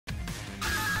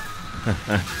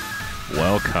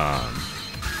Welcome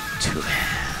to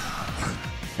hell.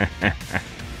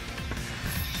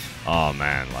 Oh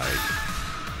man, like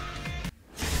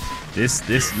this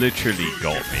literally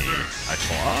got me. I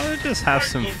thought I'll just have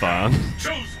some fun.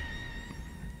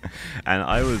 And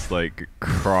I was like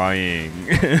crying.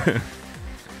 You look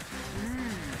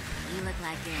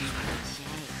like you're in good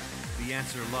shape. The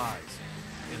answer lies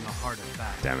in the heart of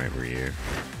battle. Damn it, Ryu.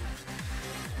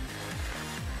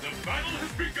 The battle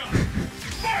has begun.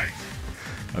 Fight!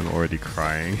 I'm already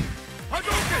crying.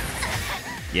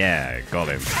 Yeah, got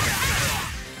him.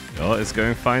 Oh, it's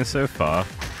going fine so far.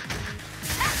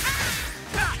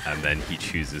 And then he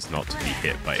chooses not to be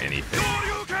hit by anything.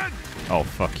 Oh,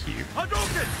 fuck you.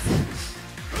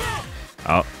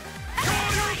 Oh.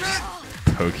 Just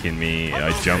poking me.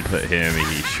 I jump at him and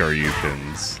he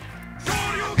shoryukens.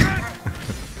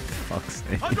 Fuck's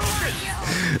sake.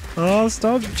 Oh,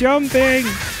 stop jumping!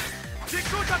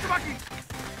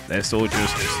 Let's all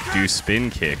just do spin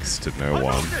kicks to no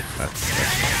one. That's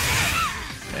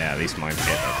yeah, at least mine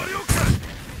hit.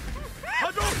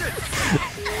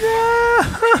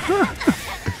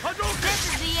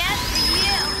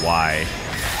 Why?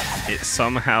 It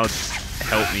somehow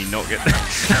helped me not get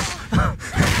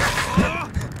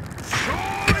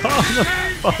Calm the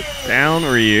fuck down,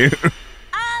 Ryu.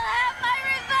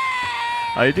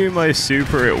 I do my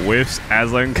super, it whiffs.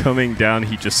 As I'm coming down,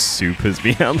 he just supers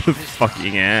me out of the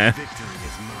fucking air.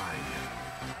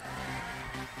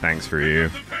 Thanks, Ryu.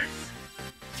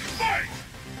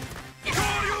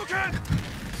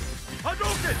 I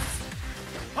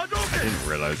didn't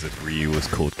realize that Ryu was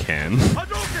called Ken.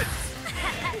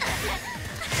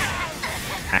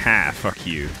 Haha, fuck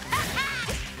you.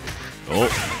 Oh.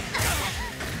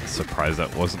 Surprised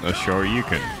that wasn't a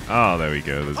Shoryuken. Oh, there we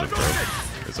go.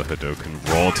 There's a Hadouken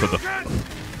roll to the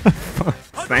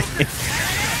thing.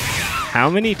 How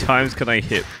many times can I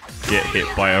get hit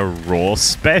by a raw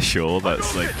special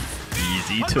that's like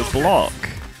easy to block?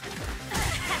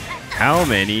 How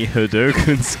many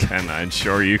Hadoukens and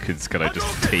Shoryukens can I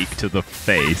just take to the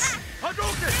face?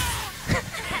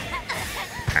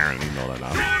 Apparently not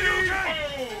enough.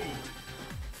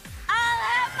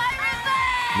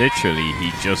 Literally,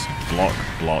 he just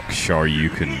block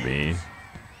Shoryuken me.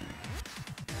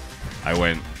 I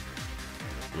went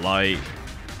light,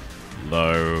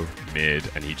 low, mid,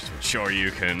 and he just went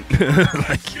Shoryuken.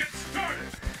 Like,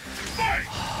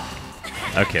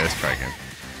 okay, let's try again.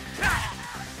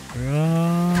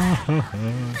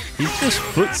 He's just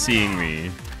footseeing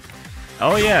me.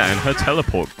 Oh yeah, and her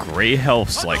teleport, Grey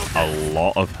Health's like a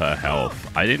lot of her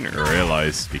health. I didn't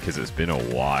realize because it's been a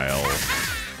while.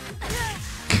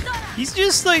 He's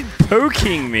just like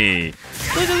poking me.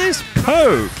 Look at this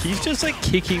poke. He's just like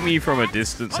kicking me from a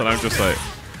distance and I'm just like,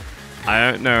 I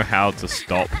don't know how to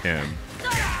stop him.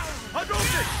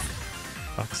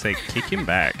 Fuck's sake, kick him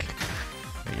back.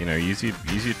 You know, use your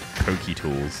pokey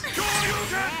tools.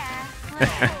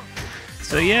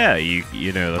 So yeah,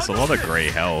 you know, there's a lot of grey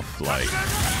health, like.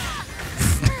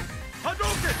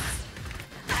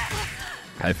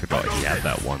 I forgot he had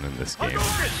that one in this game.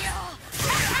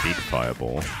 The big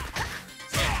fireball.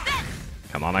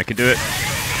 Come on, I can do it.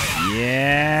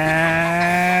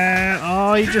 Yeah.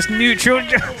 Oh, he just neutral.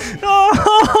 Oh!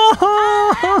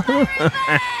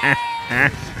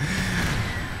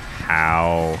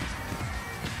 How?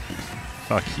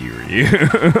 Fuck you, Ryu.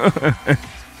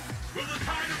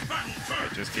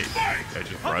 I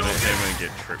just run at him and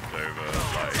get tripped over,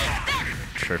 like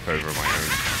trip over my own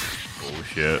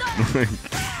bullshit.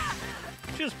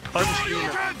 Just punch me.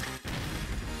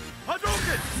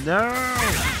 No!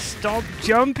 Stop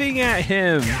jumping at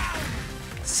him!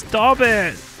 Stop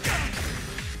it!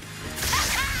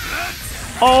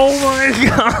 Oh my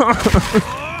god!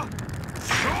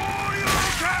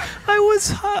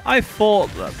 I thought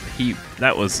that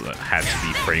that was had to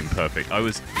be frame perfect. I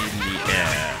was in the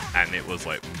air and it was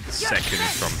like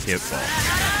seconds from hitbox.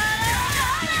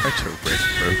 He tried to rip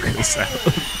focus out.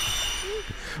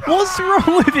 What's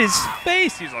wrong with his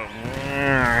face? He's like.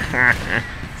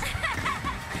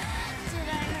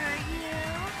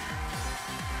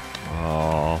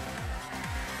 Oh,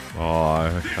 I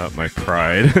hurt my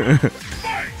pride.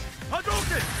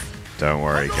 Don't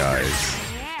worry, guys.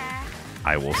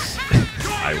 I will.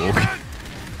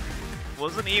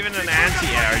 Wasn't even an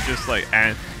anti-air. Just like,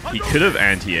 he could have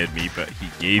anti-aired me, but he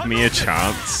gave me a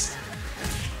chance,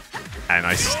 and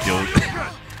I still.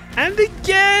 And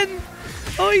again!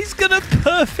 Oh, he's gonna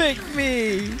perfect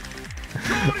me!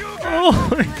 Oh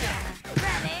my.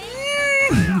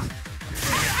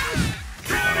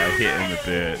 I hit him a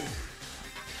bit.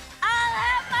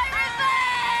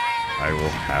 I will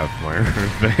have my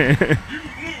revenge.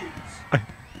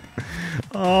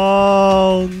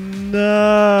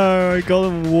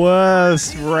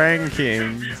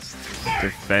 rankings.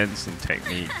 Defense and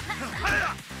technique.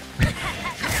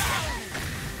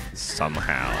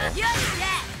 Somehow.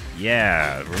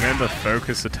 Yeah, remember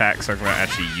focus attacks, I'm gonna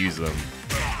actually use them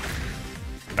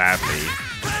badly.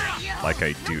 Like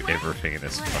I do everything in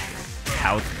this fucking...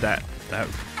 How did that...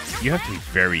 You have to be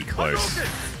very close.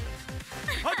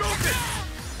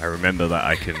 I remember that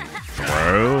I can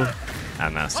throw,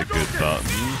 and that's a good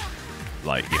button.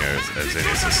 Like, you know, as in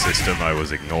it's a system I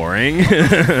was ignoring,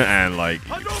 and like,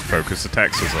 focus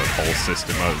attacks was a whole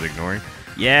system I was ignoring.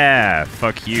 Yeah,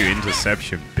 fuck you,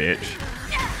 interception, bitch.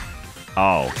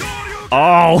 Oh.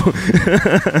 Oh!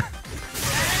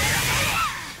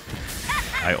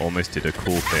 I almost did a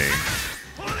cool thing.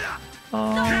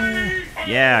 Oh.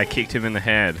 Yeah, I kicked him in the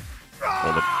head.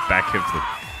 Or the back of the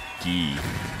gi.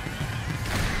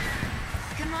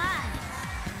 Come on.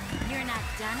 You're not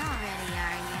done already,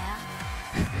 are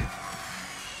you?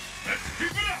 Let's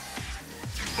keep it up.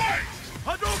 Fight!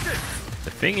 Hadouken!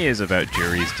 The thing is about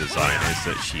Juri's design is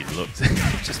that she looks...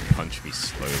 just punch me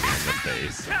slowly in the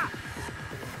face.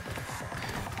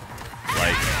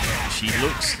 Like, she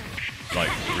looks like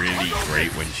really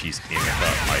great when she's in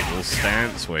her idle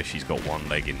stance where she's got one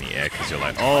leg in the air because you're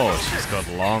like, oh, she's got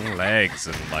long legs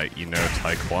and like, you know,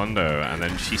 taekwondo, and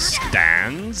then she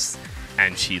stands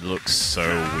and she looks so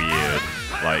weird.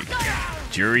 Like,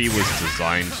 Juri was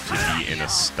designed to be in a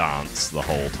stance the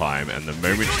whole time, and the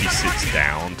moment she sits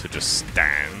down to just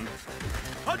stand,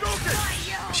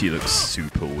 she looks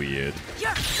super weird.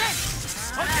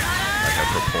 Like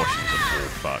her proportions are all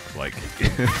fucked. Like,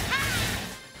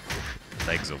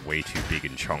 legs are way too big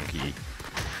and chunky,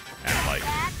 and like,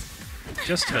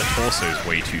 just her torso is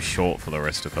way too short for the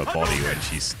rest of her body when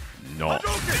she's not.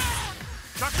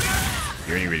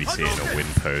 You only really see it in a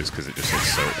wind pose because it just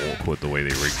looks so awkward the way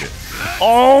they rigged it.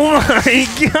 Oh my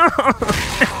god!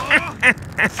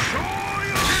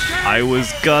 I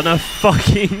was gonna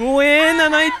fucking win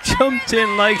and I jumped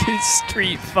in like it's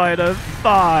Street Fighter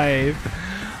 5.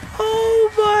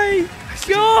 Oh my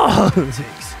god!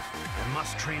 I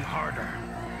must train harder.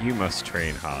 You must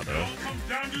train harder. All comes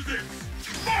down to this.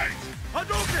 Fight!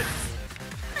 Hadouken!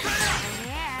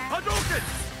 Yeah. Hadouken!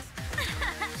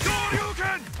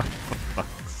 Shoryuken!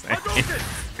 Fuck's sake. Hadouken!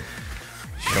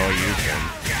 Shoryuken.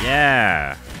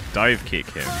 Yeah! Dive kick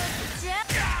him.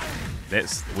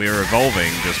 We're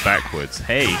evolving just backwards.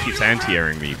 Hey, he keeps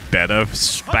anti-airing me. Better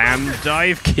spam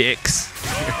dive kicks.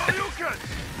 Shoryuken!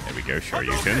 There we go,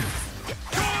 Shoryuken.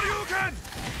 Shoryuken!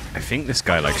 I think this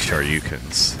guy likes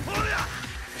Shoryukens.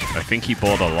 I think he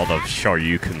bought a lot of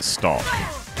Shoryuken stock.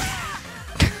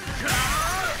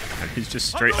 And he's just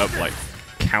straight up like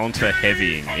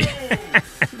counter-heavying me.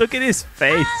 Look at his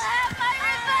face.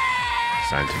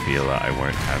 Starting to feel that I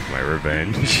won't have my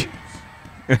revenge.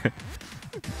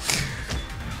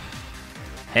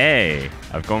 Hey,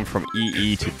 I've gone from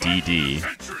EE to DD.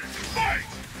 Fight!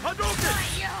 Hadouken!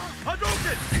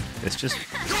 Hadouken! It's just...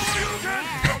 Shoryuken!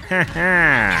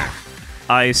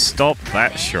 I stopped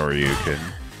that Shoryuken.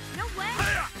 No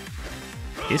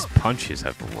way. His punches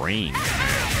have range.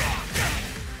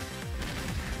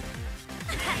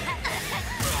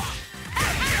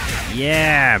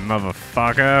 Yeah,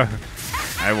 motherfucker.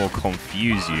 I will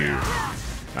confuse you.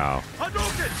 Oh.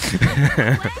 Hadouken!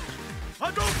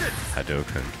 Hadouken!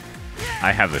 Hadouken.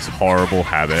 I have this horrible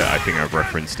habit, I think I've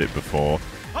referenced it before.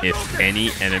 If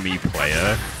any enemy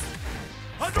player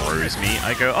throws me,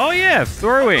 I go, oh yeah,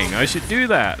 throwing, I should do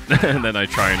that. And then I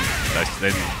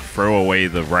then throw away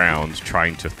the round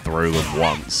trying to throw them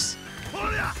once.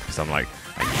 Because I'm like,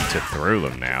 I need to throw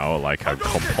them now, like I'm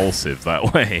compulsive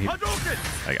that way.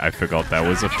 Like, I forgot that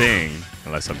was a thing.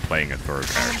 Unless I'm playing a throw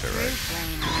character, right?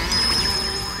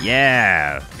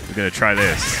 Yeah! We're gonna try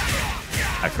this.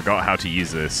 I forgot how to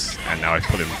use this, and now I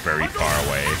put him very far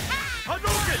away.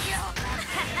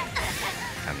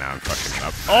 And now I'm fucking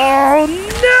up. Oh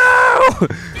no!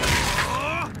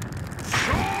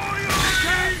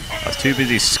 I was too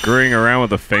busy screwing around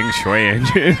with the Feng Shui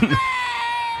engine.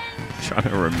 Trying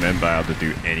to remember how to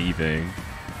do anything.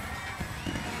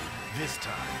 This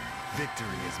time,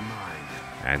 victory is mine.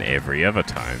 And every other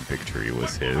time, victory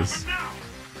was his.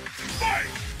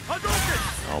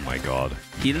 Oh my god.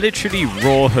 He literally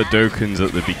raw Hadoukens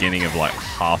at the beginning of like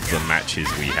half the matches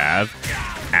we have,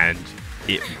 and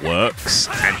it works,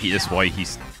 and that's why he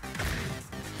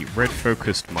red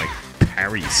focused my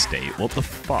parry state. What the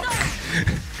fuck?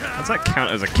 How does that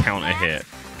count as a counter hit?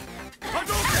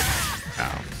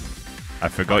 Ow. I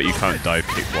forgot you can't dive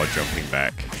kick while jumping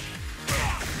back.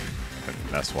 And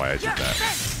that's why I did that.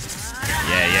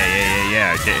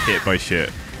 Yeah. Get hit by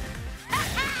shit.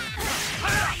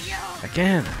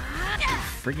 Again.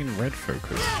 Friggin' red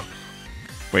focus.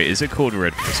 Wait, is it called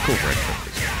Red? It's called Red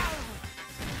Focus.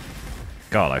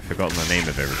 God, I've forgotten the name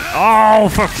of everything. Oh,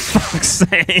 for fuck's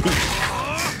sake!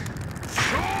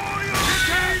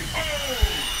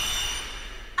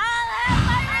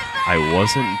 I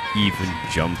wasn't even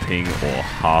jumping or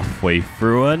halfway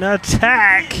through an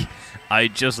attack! I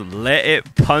just let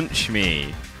it punch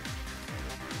me.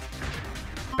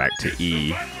 Back to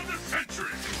E.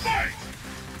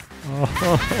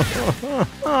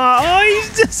 Oh,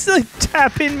 he's just like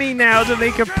tapping me now to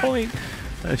make a point.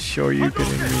 Sure you can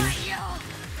me.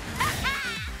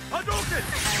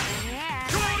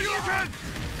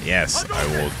 Yes, I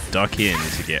will duck in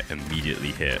to get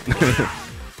immediately hit.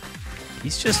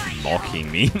 He's just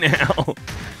mocking me now.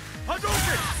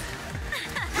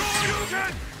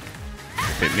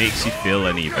 If it makes you feel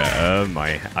any better,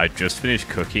 I just finished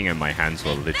cooking and my hands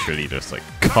were literally just like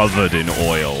covered in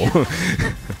oil.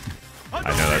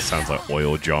 I know that sounds like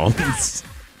oil johns.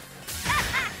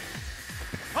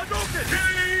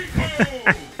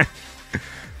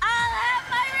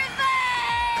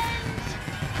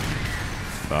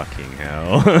 Fucking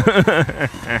hell.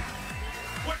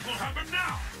 What will happen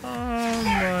now? Oh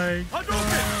my god.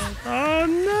 Oh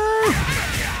no!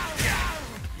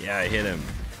 Yeah, I hit him.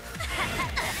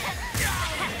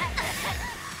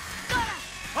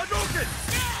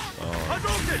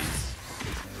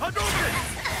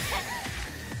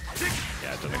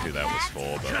 Yeah, I don't know who that was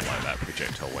for, but like that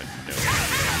projectile went nowhere.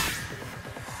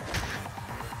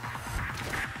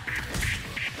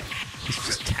 He's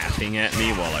just tapping at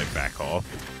me while I back off.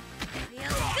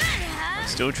 I'm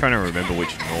still trying to remember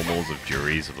which normals of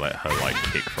juries have let her like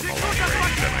kick from a long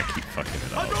range, and I keep fucking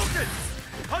it up.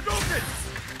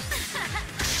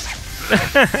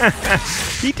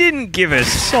 He didn't give a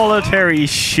solitary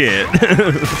shit.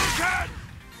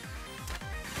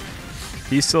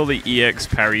 He saw the EX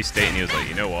parry state and he was like,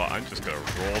 you know what, I'm just gonna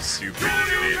raw super this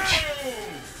bitch.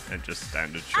 And just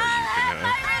standard Shoryuken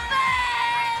her.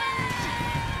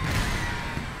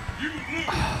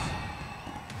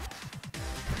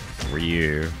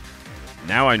 Ryu.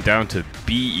 Now I'm down to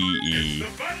BEE.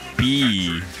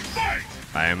 B.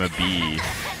 I am a B.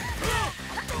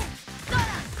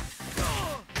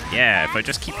 Yeah, if I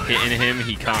just keep hitting him,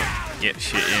 he can't get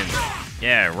shit in.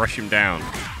 Yeah, rush him down.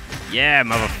 Yeah,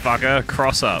 motherfucker.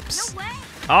 Cross-ups.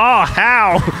 Oh,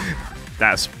 how?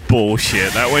 That's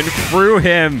bullshit. That went through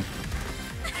him.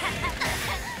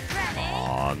 Come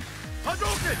on.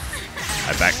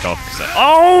 I backed off because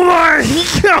oh my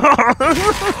god!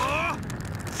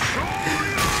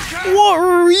 What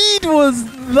read was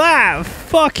that?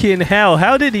 Fucking hell.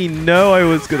 How did he know I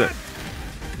was gonna...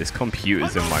 This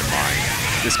computer's in my mind.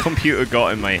 This computer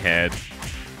got in my head.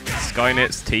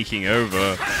 Skynet's taking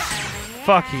over.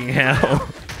 Fucking hell.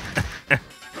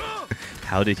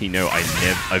 How did he know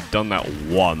I've done that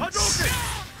once.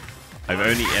 I've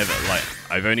only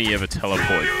ever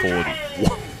teleported forward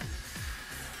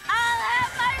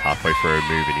halfway through a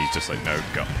move and he's just like, no,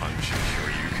 gut punch.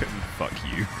 Sure you can. Fuck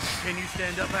you. Can you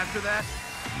stand up after that?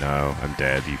 No, I'm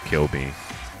dead. You killed me.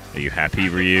 Are you happy,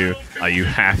 Ryu? Are you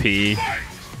happy?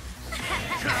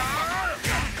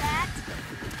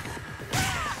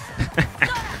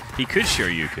 He could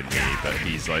Shoryuken me, but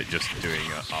he's like just doing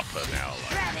an upper now,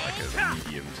 like a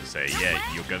medium to say, yeah,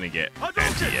 you're gonna get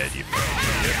anti-ed, you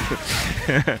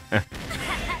fucking idiot.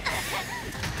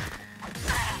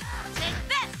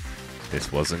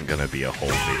 This wasn't gonna be a whole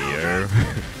video.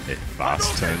 It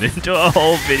fast turned into a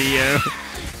whole video.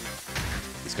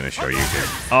 He's gonna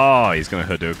Shoryuken. Oh, he's gonna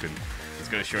Hadouken. He's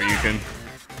gonna Shoryuken.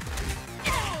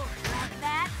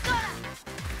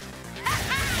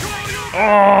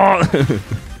 Oh!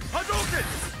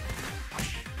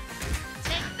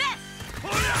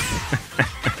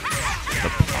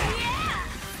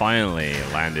 Finally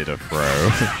landed a throw.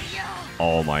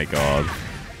 Oh my god.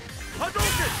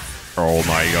 Oh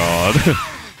my god.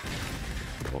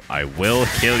 I will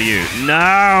kill you.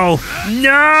 No!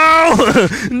 No!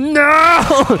 No!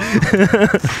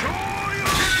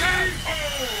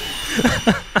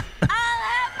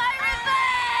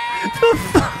 For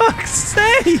fuck's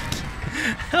sake!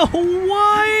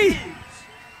 Why?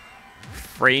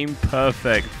 Frame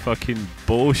perfect fucking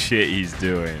bullshit he's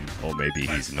doing. Or maybe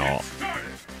he's not.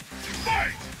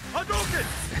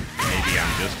 Maybe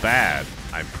I'm just bad.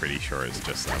 I'm pretty sure it's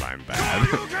just that I'm bad.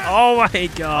 Oh my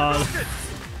god.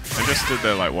 I just stood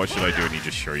there like, what should I do? And he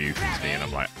just Shoryukens me and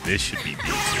I'm like, this should be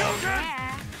being blocked.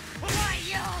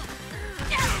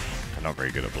 I'm not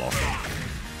very good at blocking.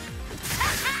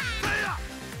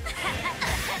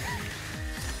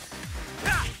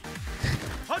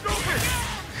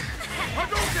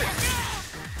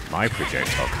 My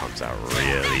projectile comes out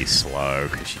really slow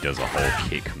because she does a whole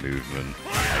kick movement.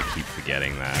 I keep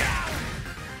forgetting that.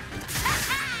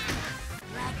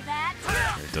 Like that?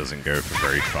 It doesn't go for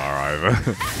very far either.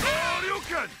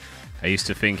 I used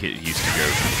to think it used to go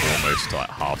for almost like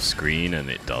half screen, and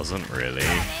it doesn't really.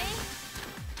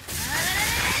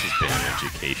 This has been an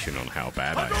education on how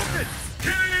bad I am.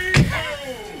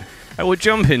 I will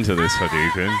jump into this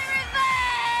Hadouken.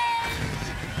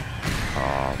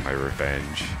 Oh, my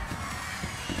revenge.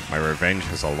 My revenge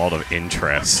has a lot of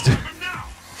interest.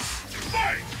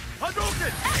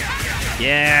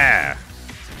 Yeah!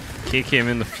 Kick him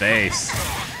in the face.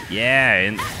 Yeah,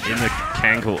 in the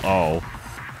cankle. Oh.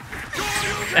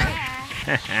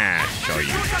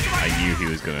 Shoryuken. I knew he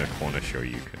was gonna corner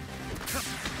Shoryuken.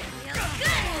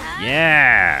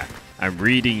 Yeah! I'm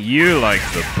reading you like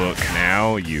the book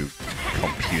now, you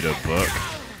computer book.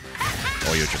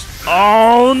 Or you're just...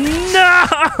 Oh no!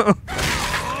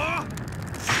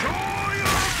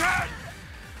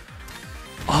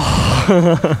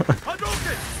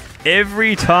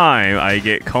 Every time I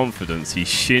get confidence, he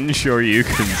Shin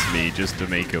Shoryukens me just to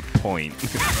make a point.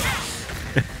 This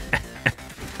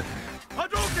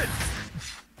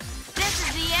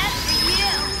is the end for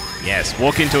you. Yes,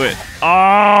 walk into it.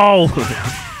 Oh!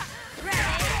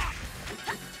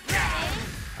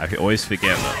 I always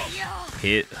forget that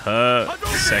her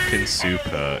second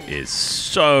super is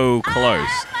so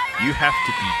close. You have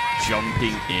to be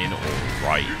jumping in or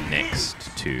right next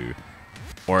to,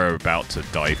 or about to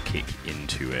dive kick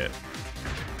into it.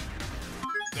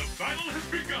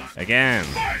 Again.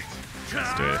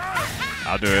 Let's do it.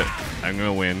 I'll do it. I'm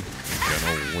gonna win.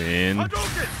 Gonna win.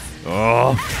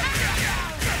 Oh!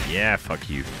 Yeah, fuck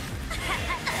you.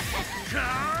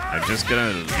 I'm just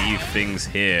gonna leave things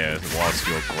here whilst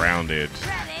you're grounded.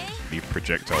 Leave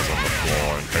projectiles on the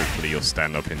floor and hopefully you'll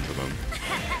stand up into them.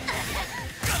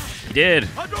 You did!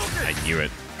 I knew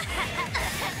it.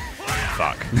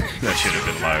 Fuck. That should have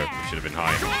been low. It should have been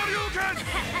high.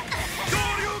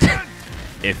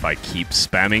 If I keep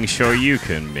spamming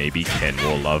Shoryuken, maybe Ken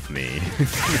will love me.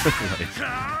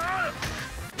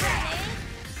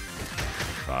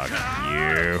 Fuck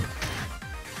you.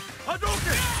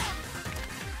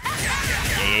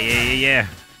 Yeah.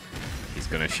 He's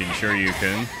gonna Shin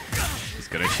Shoryuken. He's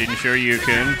gonna Shin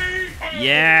Shoryuken.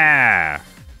 Yeah!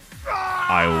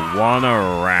 I won a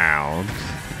round.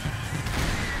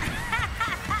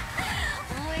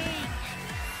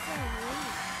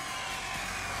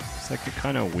 It's like a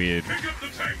kind of weird...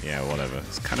 Yeah, whatever.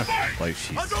 It's kind of like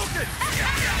she's... I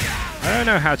don't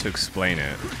know how to explain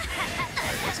it.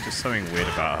 There's just something weird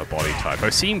about her body type.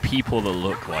 I've seen people that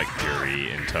look like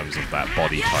Yuri in terms of that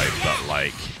body type, but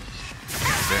like... I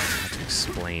don't know how to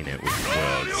explain it with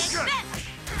words.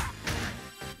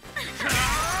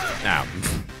 Now,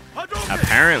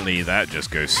 apparently that just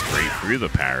goes straight through the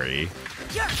parry.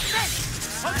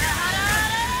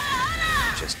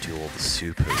 Just do all the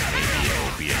supers, maybe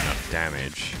it'll be enough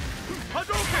damage.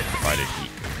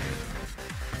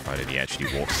 Provided he actually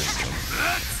walks into them.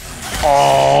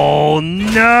 Oh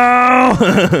no!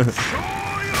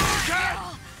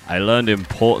 I learned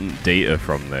important data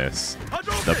from this.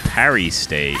 The parry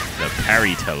state, the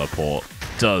parry teleport,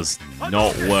 does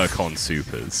not work on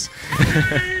supers.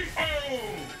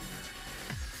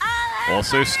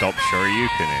 Also, stop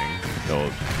Shoryukening, or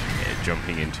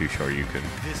jumping into Shoryuken.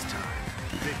 This time,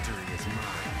 victory is mine.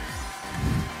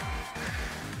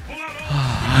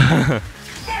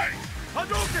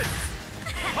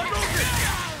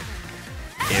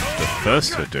 If the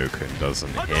first Hadouken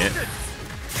doesn't hit,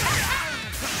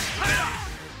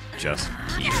 just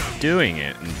keep doing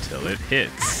it until it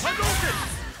hits. Oh,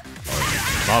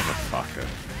 motherfucker.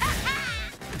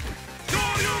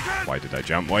 Why did I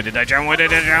jump? Why did I jump? Why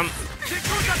did I jump?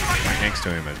 Right next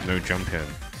to him, there's no jump in.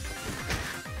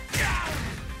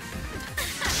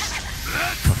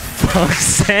 For fuck's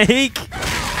sake!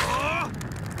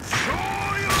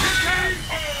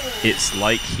 It's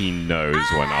like he knows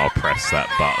when I'll press that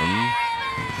button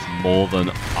more than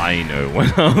I know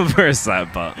when I'll press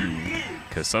that button.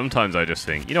 Because sometimes I just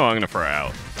think, you know what, I'm going to throw it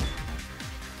out.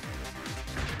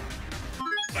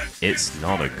 It's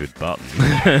not a good button.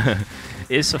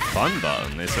 It's a fun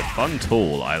button. It's a fun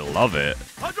tool. I love it.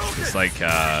 It's like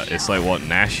what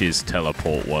Nash's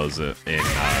teleport was in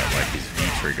like his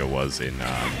V-trigger was in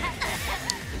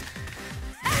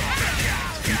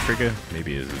V-trigger?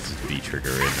 Maybe it's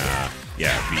V-trigger in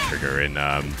V-trigger in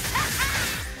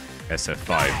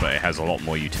SF5, but it has a lot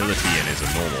more utility and is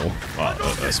a normal,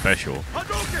 a special. But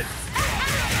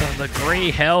the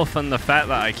grey health and the fact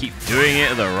that I keep doing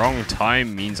it at the wrong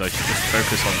time means I should just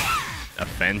focus on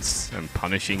offense and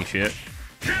punishing shit.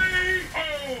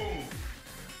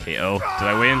 KO. Did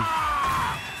I win?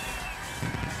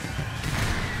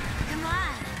 Come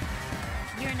on.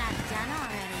 You're not done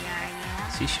already, are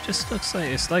you? See, she just looks like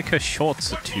it's like her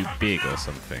shorts are too big or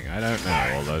something. I don't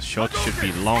know. Or those shorts should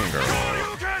be longer, or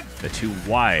they're too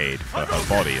wide for her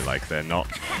body. Like they're not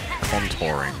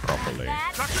contouring properly.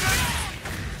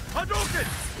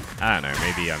 I don't know.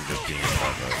 Maybe I'm just being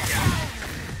clever.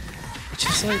 It's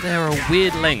just like they're a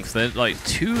weird length. They're like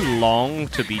too long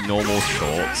to be normal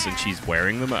shorts, and she's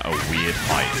wearing them at a weird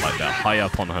height. Like they're high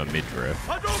up on her midriff,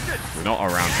 not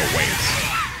around her waist.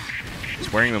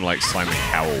 She's wearing them like Simon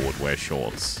Cowell would wear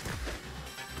shorts.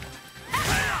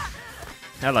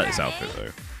 I like this outfit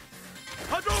though.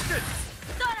 I'll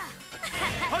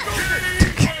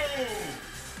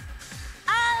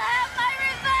have my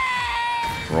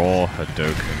revenge! Raw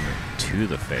Hadouken to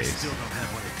the face. Still don't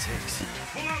have what it takes.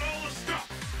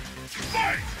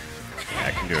 Yeah,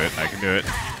 I can do it. I can do it.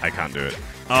 I can't do it.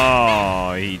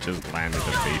 Oh, he just landed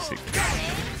a basic.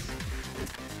 Feels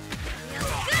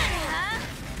good, huh?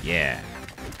 Yeah.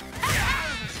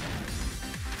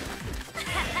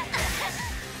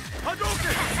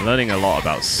 I'm learning a lot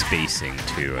about spacing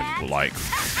too, and like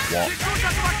what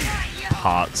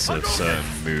parts of certain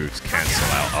moves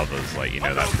cancel out others. Like, you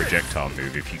know, that projectile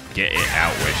move, if you get it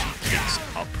out where she kicks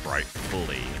upright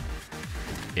fully,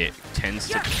 it tends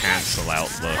to cancel out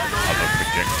the other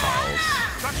projectiles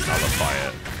nullify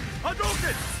it.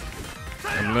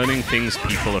 I'm learning things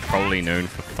people have probably known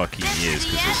for fucking years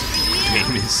because this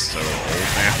game is so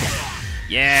old now.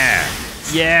 Yeah!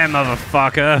 Yeah,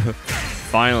 motherfucker!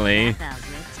 Finally.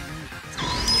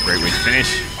 Great way to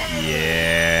finish.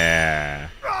 Yeah.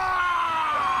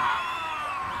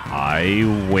 I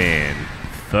win.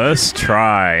 First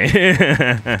try.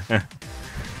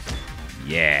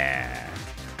 Yeah.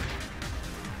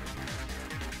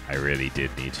 I really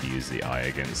did need to use the eye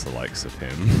against the likes of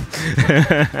him.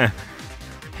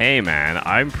 Hey man,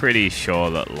 I'm pretty sure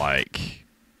that like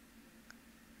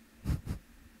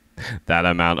that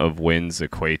amount of wins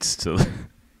equates to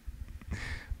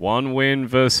 1 win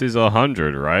versus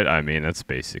 100, right? I mean, that's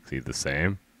basically the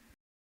same.